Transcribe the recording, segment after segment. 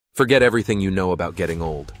Forget everything you know about getting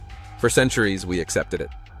old. For centuries, we accepted it.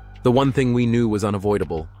 The one thing we knew was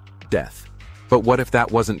unavoidable: death. But what if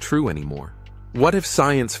that wasn't true anymore? What if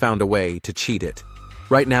science found a way to cheat it?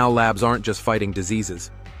 Right now, labs aren't just fighting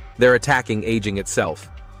diseases. They're attacking aging itself.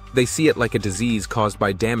 They see it like a disease caused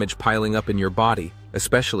by damage piling up in your body,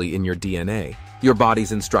 especially in your DNA, your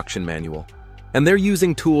body's instruction manual. And they're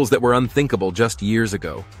using tools that were unthinkable just years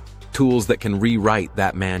ago. Tools that can rewrite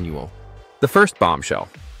that manual. The first bombshell: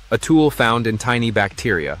 a tool found in tiny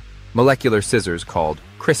bacteria, molecular scissors called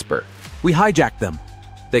CRISPR. We hijacked them.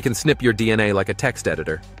 They can snip your DNA like a text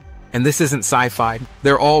editor. And this isn't sci-fi.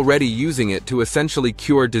 They're already using it to essentially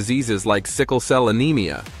cure diseases like sickle cell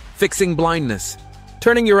anemia, fixing blindness,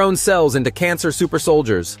 turning your own cells into cancer super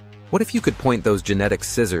soldiers. What if you could point those genetic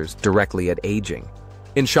scissors directly at aging?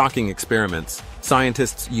 In shocking experiments,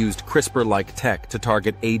 scientists used CRISPR-like tech to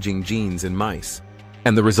target aging genes in mice.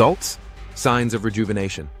 And the results? Signs of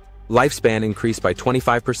rejuvenation. Lifespan increased by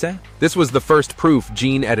 25%. This was the first proof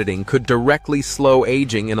gene editing could directly slow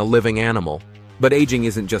aging in a living animal. But aging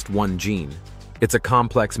isn't just one gene. It's a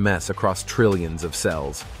complex mess across trillions of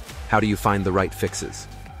cells. How do you find the right fixes?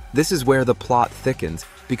 This is where the plot thickens,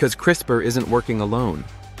 because CRISPR isn't working alone.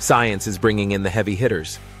 Science is bringing in the heavy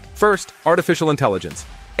hitters. First, artificial intelligence.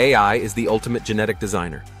 AI is the ultimate genetic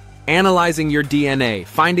designer. Analyzing your DNA,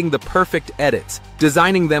 finding the perfect edits,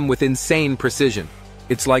 designing them with insane precision.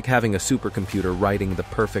 It's like having a supercomputer writing the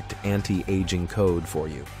perfect anti-aging code for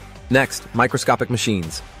you. Next, microscopic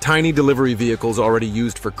machines. Tiny delivery vehicles already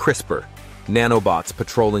used for CRISPR. Nanobots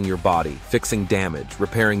patrolling your body, fixing damage,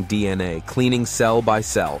 repairing DNA, cleaning cell by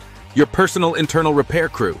cell. Your personal internal repair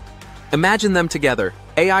crew. Imagine them together.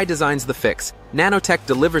 AI designs the fix. Nanotech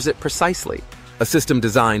delivers it precisely. A system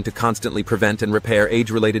designed to constantly prevent and repair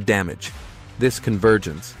age-related damage. This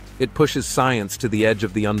convergence, it pushes science to the edge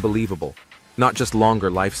of the unbelievable. Not just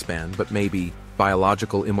longer lifespan, but maybe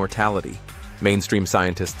biological immortality. Mainstream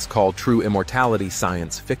scientists call true immortality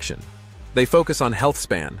science fiction. They focus on health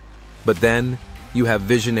span. But then, you have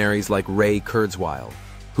visionaries like Ray Kurzweil,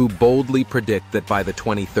 who boldly predict that by the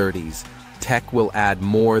 2030s, tech will add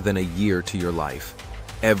more than a year to your life.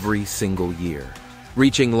 Every single year.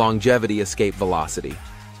 Reaching longevity escape velocity.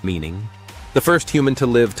 Meaning, the first human to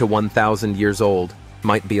live to 1,000 years old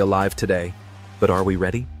might be alive today. But are we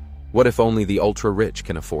ready? What if only the ultra-rich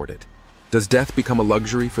can afford it? Does death become a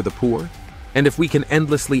luxury for the poor? And if we can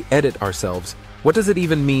endlessly edit ourselves, what does it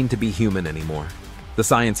even mean to be human anymore? The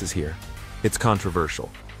science is here. It's controversial.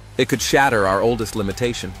 It could shatter our oldest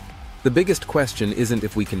limitation. The biggest question isn't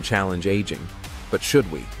if we can challenge aging, but should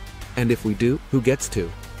we? And if we do, who gets to?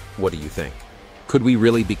 What do you think? Could we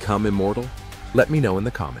really become immortal? Let me know in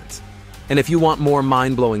the comments. And if you want more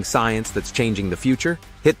mind-blowing science that's changing the future,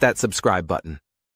 hit that subscribe button.